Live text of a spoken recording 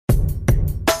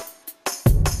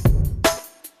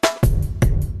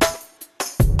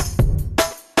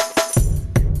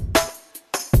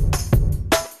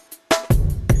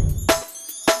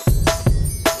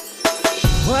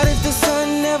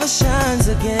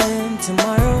in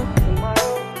tomorrow,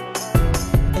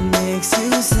 it makes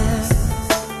you sad.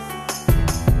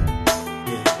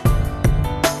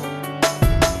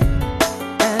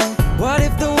 And what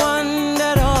if the one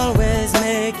that always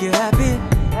make you happy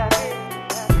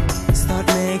start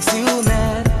makes you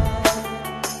mad?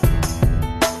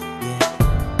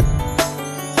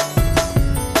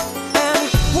 And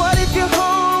what if your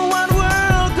whole wide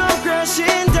world come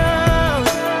crashing down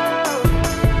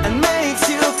and makes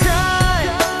you cry?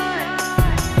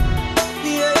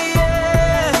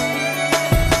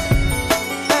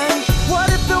 And what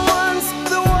if the ones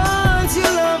you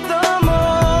love the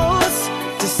most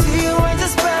just see you and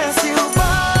just pass you by?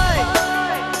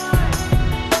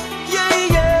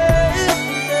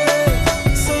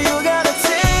 So you gotta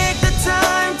take the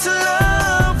time to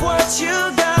love what you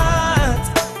got,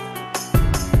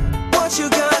 what you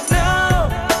got now.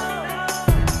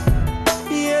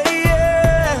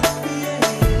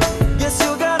 Yes,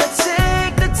 you gotta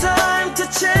take the time to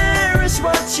cherish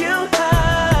what you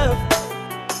have,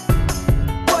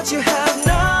 what you have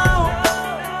now.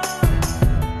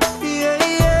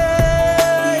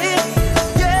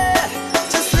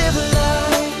 Just live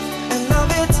life and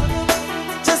love it.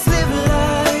 Just live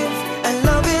life and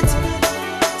love it.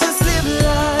 Just live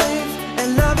life and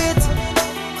love it.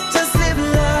 Just live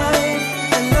life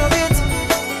and love it.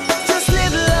 Just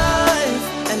live life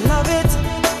and love it.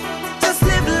 Just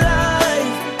live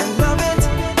life and love it.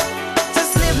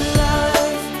 Just live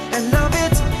life and love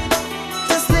it.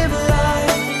 Just live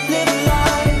life, yeah.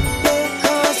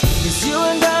 'Cause you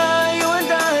and I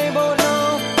both know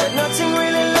that nothing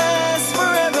really lasts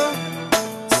forever.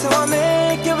 So I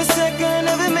make every second,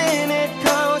 every minute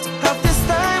count of this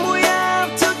time we have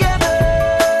together.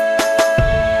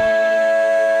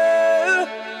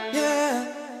 Yeah,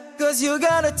 'cause you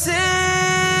gotta take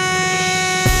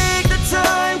the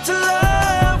time to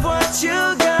love what you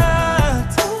got,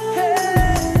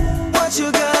 what you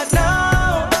got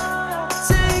now.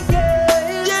 Take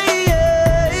it,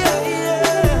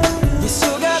 Yes,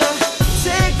 you gotta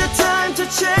take the time to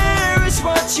cherish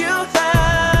what you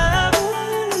have,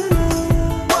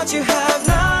 what you have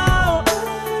now.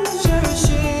 Cherish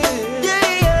it,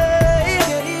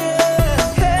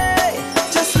 Hey,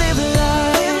 just live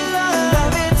life and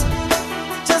love it.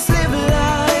 Just live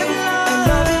life and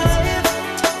love it.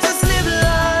 Just live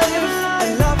life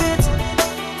and love it.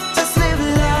 Just live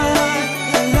life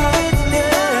and love it,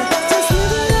 Just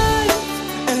live life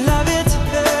and love it,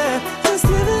 Just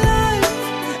live life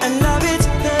and love it,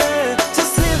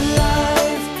 Just live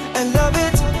life and love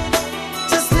it.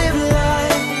 Just live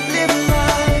life,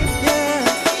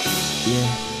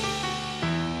 yeah.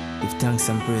 Give thanks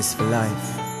and praise for life.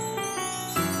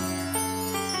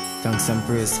 Thanks and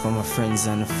praise for my friends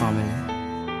and the family.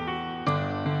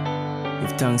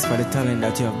 Give thanks for the talent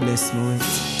that you have blessed me with.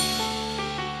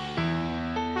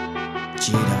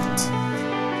 G-Dot.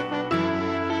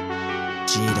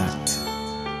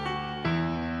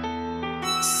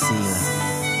 See ya.